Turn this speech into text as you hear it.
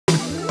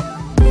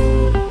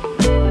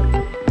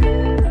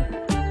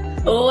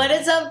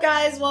up,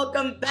 guys?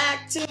 Welcome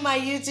back to my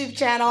YouTube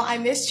channel. I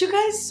missed you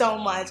guys so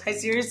much. I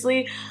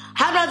seriously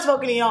have not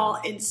spoken to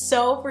y'all in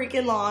so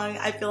freaking long.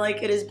 I feel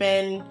like it has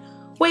been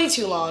way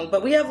too long,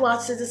 but we have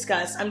lots to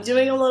discuss. I'm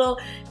doing a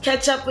little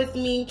catch up with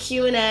me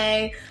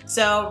Q&A,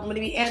 so I'm going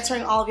to be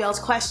answering all of y'all's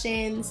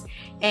questions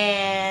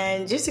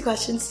and juicy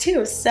questions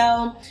too.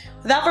 So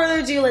without further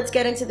ado, let's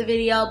get into the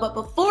video. But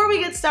before we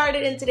get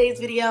started in today's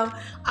video,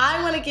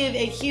 I want to give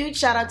a huge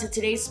shout out to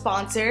today's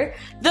sponsor,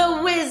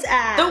 the Wiz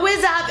app. The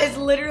Wiz app is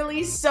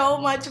literally so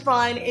much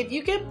fun. If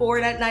you get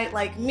bored at night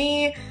like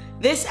me,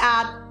 this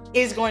app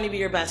is going to be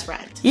your best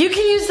friend. You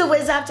can use the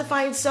Wiz app to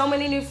find so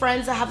many new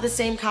friends that have the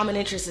same common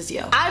interests as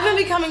you. I've been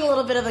becoming a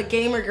little bit of a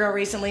gamer girl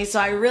recently, so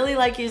I really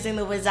like using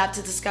the Wiz app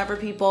to discover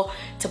people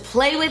to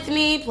play with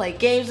me, play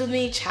games with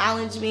me,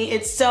 challenge me.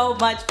 It's so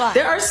much fun.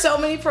 There are so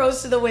many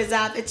pros to the Wiz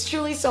app. It's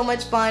truly so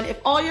much fun.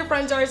 If all your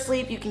friends are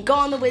asleep, you can go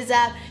on the Wiz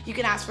app, you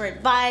can ask for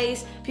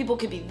advice, people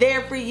can be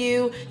there for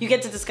you, you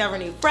get to discover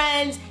new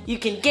friends, you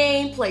can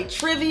game, play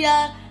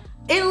trivia.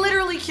 It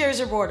literally cures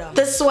your boredom.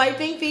 The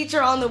swiping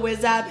feature on the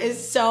Wiz app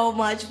is so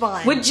much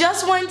fun. With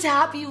just one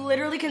tap, you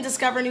literally can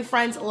discover new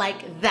friends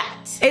like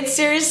that. It's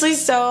seriously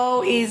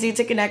so easy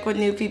to connect with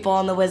new people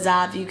on the Wiz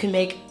app. You can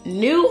make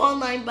new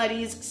online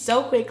buddies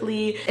so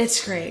quickly.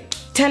 It's great.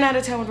 10 out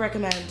of 10 would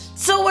recommend.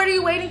 So what are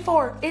you waiting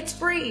for? It's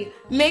free.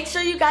 Make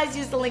sure you guys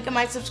use the link in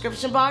my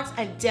subscription box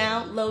and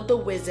download the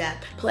Wiz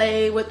app.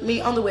 Play with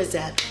me on the Wiz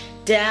app.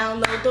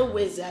 Download the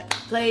Wiz app.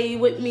 Play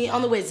with me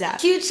on the Wiz app.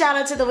 Huge shout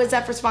out to the Wiz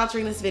app for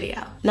sponsoring this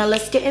video. Now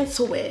let's get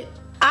into it.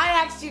 I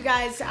asked you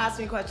guys to ask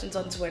me questions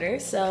on Twitter,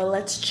 so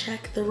let's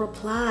check the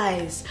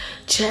replies.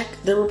 Check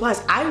the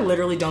replies. I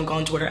literally don't go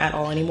on Twitter at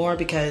all anymore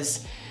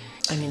because,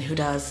 I mean, who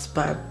does?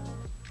 But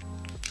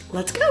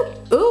let's go.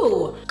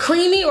 Ooh,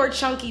 creamy or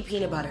chunky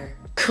peanut butter?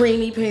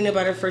 Creamy peanut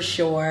butter for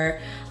sure.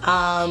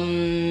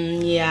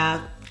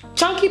 Yeah.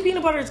 Chunky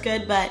peanut butter is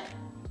good, but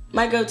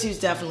my go-to is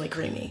definitely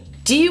creamy.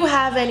 Do you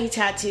have any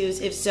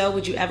tattoos? If so,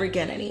 would you ever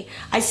get any?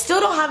 I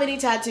still don't have any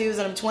tattoos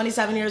and I'm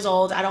 27 years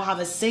old. I don't have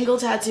a single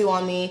tattoo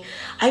on me.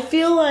 I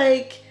feel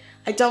like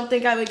I don't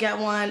think I would get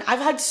one. I've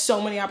had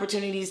so many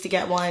opportunities to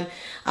get one.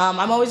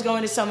 I'm always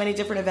going to so many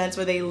different events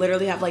where they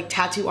literally have like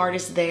tattoo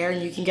artists there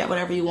and you can get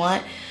whatever you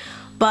want.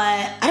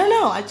 But I don't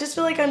know. I just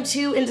feel like I'm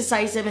too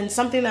indecisive, and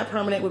something that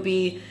permanent would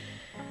be,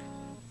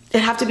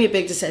 it'd have to be a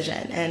big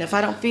decision. And if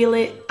I don't feel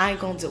it, I ain't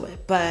gonna do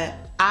it. But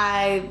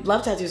I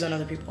love tattoos on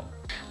other people.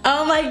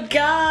 Oh my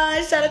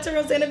gosh, shout out to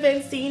Rosanna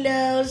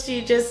Vancino.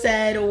 She just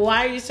said,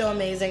 why are you so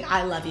amazing?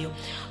 I love you.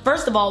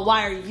 First of all,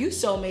 why are you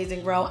so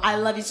amazing, bro? I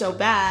love you so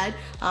bad.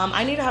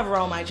 I need to have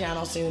Ro on my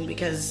channel soon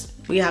because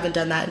we haven't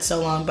done that in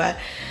so long. But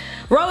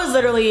Ro is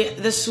literally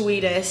the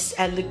sweetest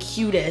and the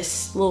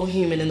cutest little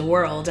human in the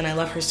world, and I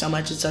love her so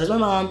much, and so does my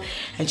mom,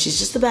 and she's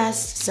just the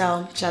best.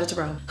 So shout out to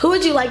Ro. Who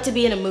would you like to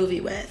be in a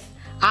movie with?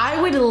 I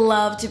would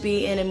love to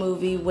be in a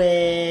movie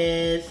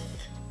with,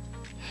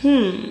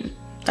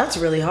 that's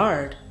really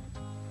hard.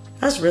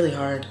 That's really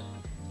hard.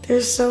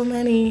 There's so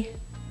many.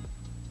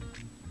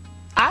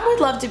 I would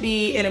love to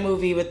be in a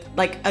movie with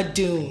like a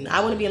Dunn.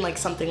 I want to be in like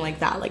something like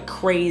that, like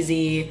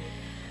crazy,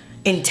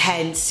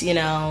 intense, you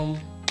know.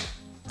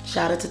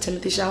 Shout out to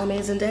Timothy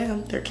Chalamet and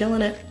Damn, they're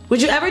killing it.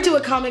 Would you ever do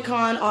a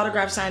Comic-Con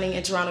autograph signing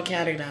in Toronto,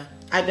 Canada?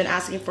 I've been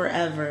asking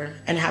forever.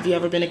 And have you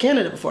ever been to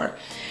Canada before?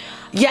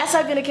 Yes,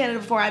 I've been to Canada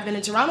before. I've been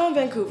in Toronto and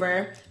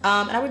Vancouver,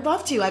 and I would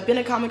love to. I've been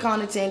to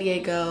Comic-Con in San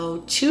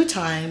Diego 2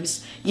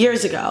 times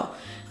years ago,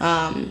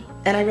 and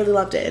I really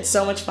loved it. It's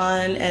so much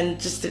fun,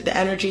 and just the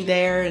energy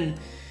there, and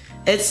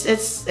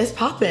it's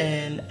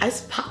poppin'.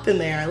 It's poppin'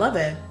 there. I love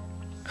it.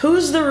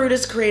 Who's the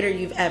rudest creator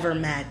you've ever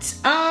met?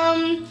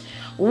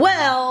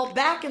 Well,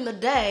 back in the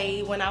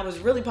day when I was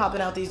really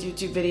popping out these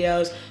YouTube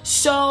videos,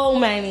 so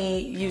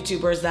many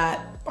YouTubers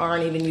that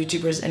aren't even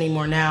YouTubers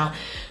anymore now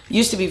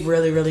used to be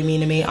really, really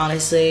mean to me,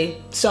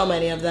 honestly. So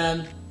many of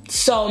them,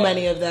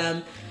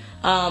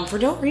 for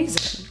no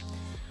reason.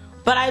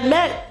 But I've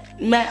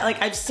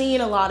like, I've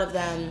seen a lot of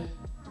them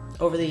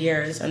over the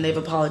years, and they've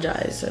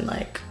apologized and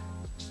like,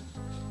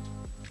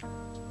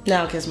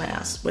 now kiss my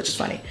ass, which is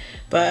funny.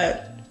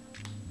 But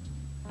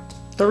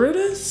the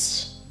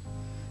rudest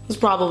was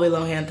probably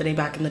Lo Anthony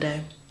back in the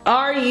day.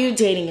 Are you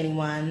dating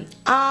anyone?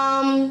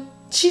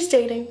 She's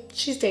dating.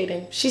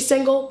 She's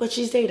single, but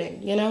she's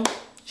dating, you know?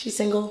 She's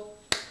single,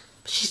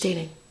 but she's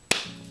dating.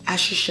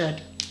 As she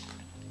should.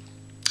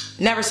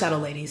 Never settle,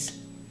 ladies.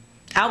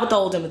 Out with the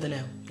old, in with the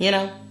new, you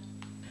know?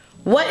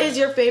 What is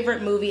your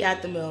favorite movie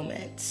at the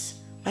moment?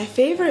 My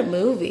favorite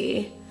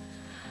movie?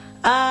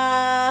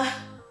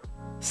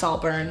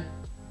 Saltburn.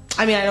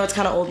 I mean, I know it's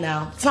kind of old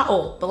now. It's not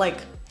old, but like,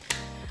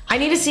 I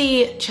need to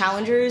see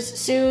Challengers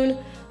soon,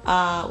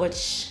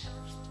 which,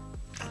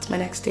 that's my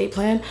next date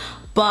plan.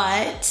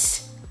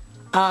 But,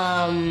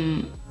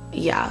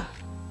 yeah.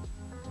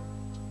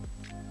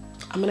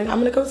 I'm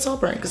gonna go with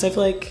Saltburn because I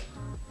feel like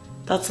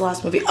that's the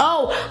last movie.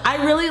 Oh,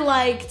 I really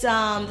liked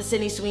the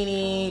Sydney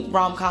Sweeney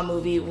rom-com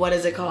movie. What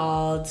is it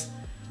called?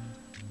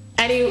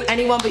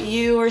 Anyone But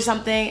You or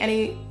something.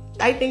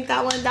 I think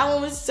that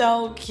one was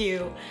so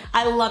cute.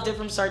 I loved it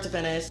from start to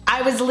finish.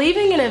 I was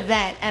leaving an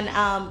event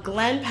and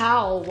Glenn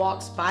Powell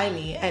walks by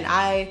me and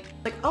I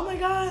like, oh my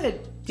God.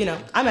 You know,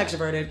 I'm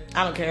extroverted,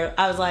 I don't care.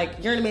 I was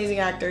like, you're an amazing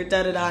actor,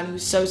 da-da-da, and he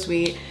was so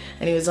sweet.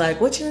 And he was like,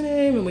 what's your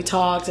name? And we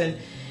talked and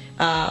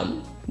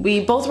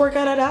we both work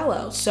out at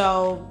Teala.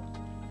 So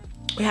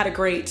we had a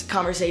great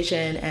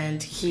conversation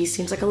and he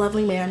seems like a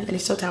lovely man and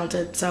he's so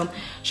talented. So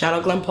shout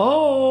out Glenn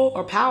Powell.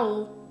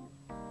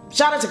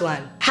 Shout out to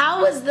Glenn.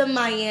 How was the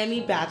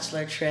Miami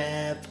bachelor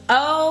trip?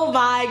 Oh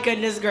my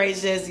goodness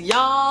gracious,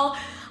 y'all.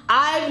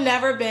 I've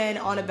never been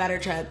on a better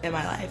trip in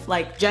my life.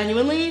 Like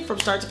genuinely, from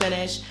start to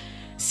finish,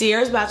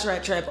 Sierra's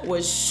bachelorette trip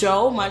was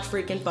so much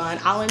freaking fun.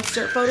 I'll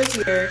insert photos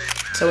here,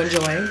 so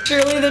enjoy.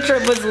 Truly, the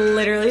trip was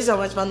literally so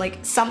much fun, like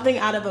something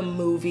out of a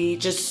movie,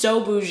 just so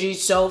bougie,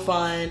 so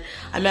fun.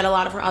 I met a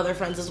lot of her other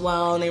friends as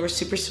well, and they were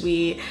super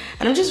sweet.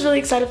 And I'm just really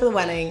excited for the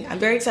wedding. I'm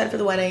very excited for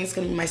the wedding. It's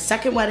gonna be my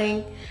second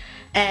wedding,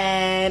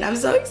 and I'm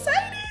so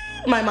excited.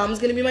 My mom's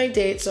gonna be my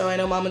date, so I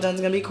know Mama Dunn's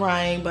gonna be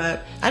crying,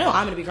 but I know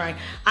I'm gonna be crying.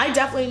 I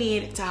definitely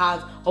need to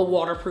have a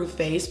waterproof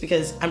face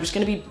because I'm just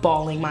gonna be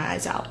bawling my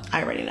eyes out.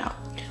 I already know.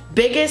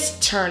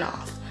 Biggest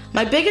turnoff.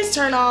 My biggest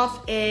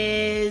turnoff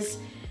is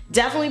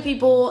definitely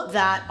people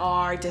that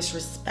are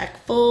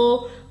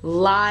disrespectful,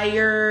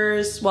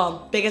 liars.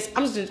 Well, I'm just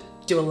gonna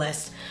do a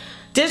list.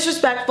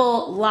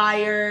 Disrespectful,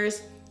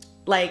 liars,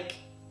 like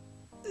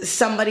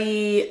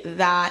somebody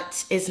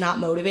that is not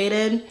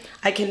motivated.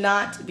 I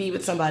cannot be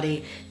with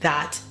somebody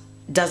that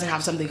doesn't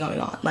have something going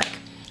on. Like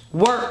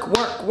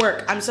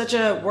work. I'm such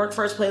a work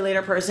first, play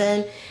later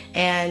person,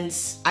 and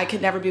I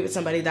could never be with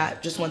somebody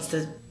that just wants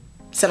to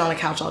sit on a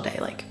couch all day.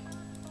 Like,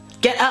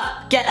 get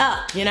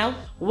up, you know?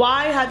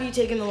 Why have you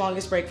taken the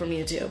longest break from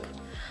YouTube?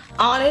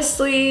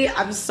 Honestly,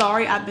 I'm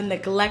sorry, I've been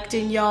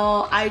neglecting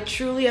y'all. I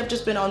truly have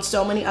just been on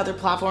so many other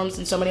platforms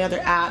and so many other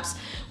apps,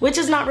 which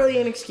is not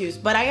really an excuse,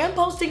 but I am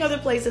posting other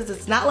places.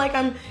 It's not like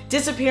I'm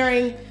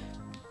disappearing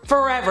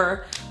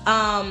forever,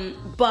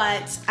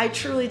 but I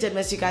truly did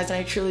miss you guys, and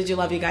I truly do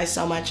love you guys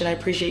so much, and I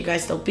appreciate you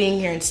guys still being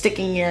here and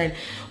sticking here and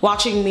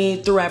watching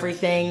me through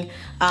everything.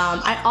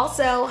 I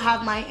also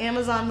have my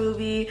Amazon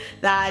movie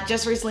that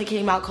just recently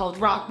came out called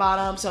Rock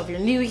Bottom, so if you're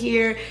new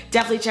here,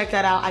 definitely check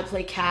that out. I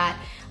play Kat.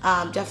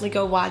 Definitely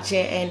go watch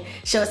it and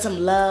show it some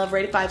love.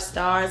 Rate it 5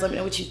 stars. Let me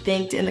know what you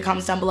think in the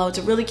comments down below. It's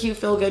a really cute,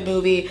 feel-good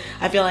movie.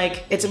 I feel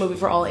like it's a movie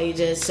for all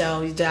ages,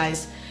 so you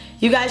guys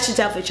should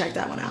definitely check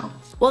that one out.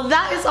 Well,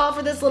 that is all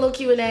for this little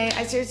Q&A.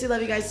 I seriously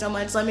love you guys so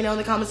much. Let me know in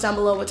the comments down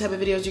below what type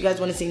of videos you guys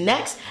want to see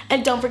next.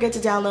 And don't forget to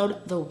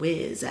download the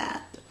Wiz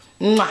app.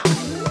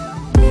 Mwah.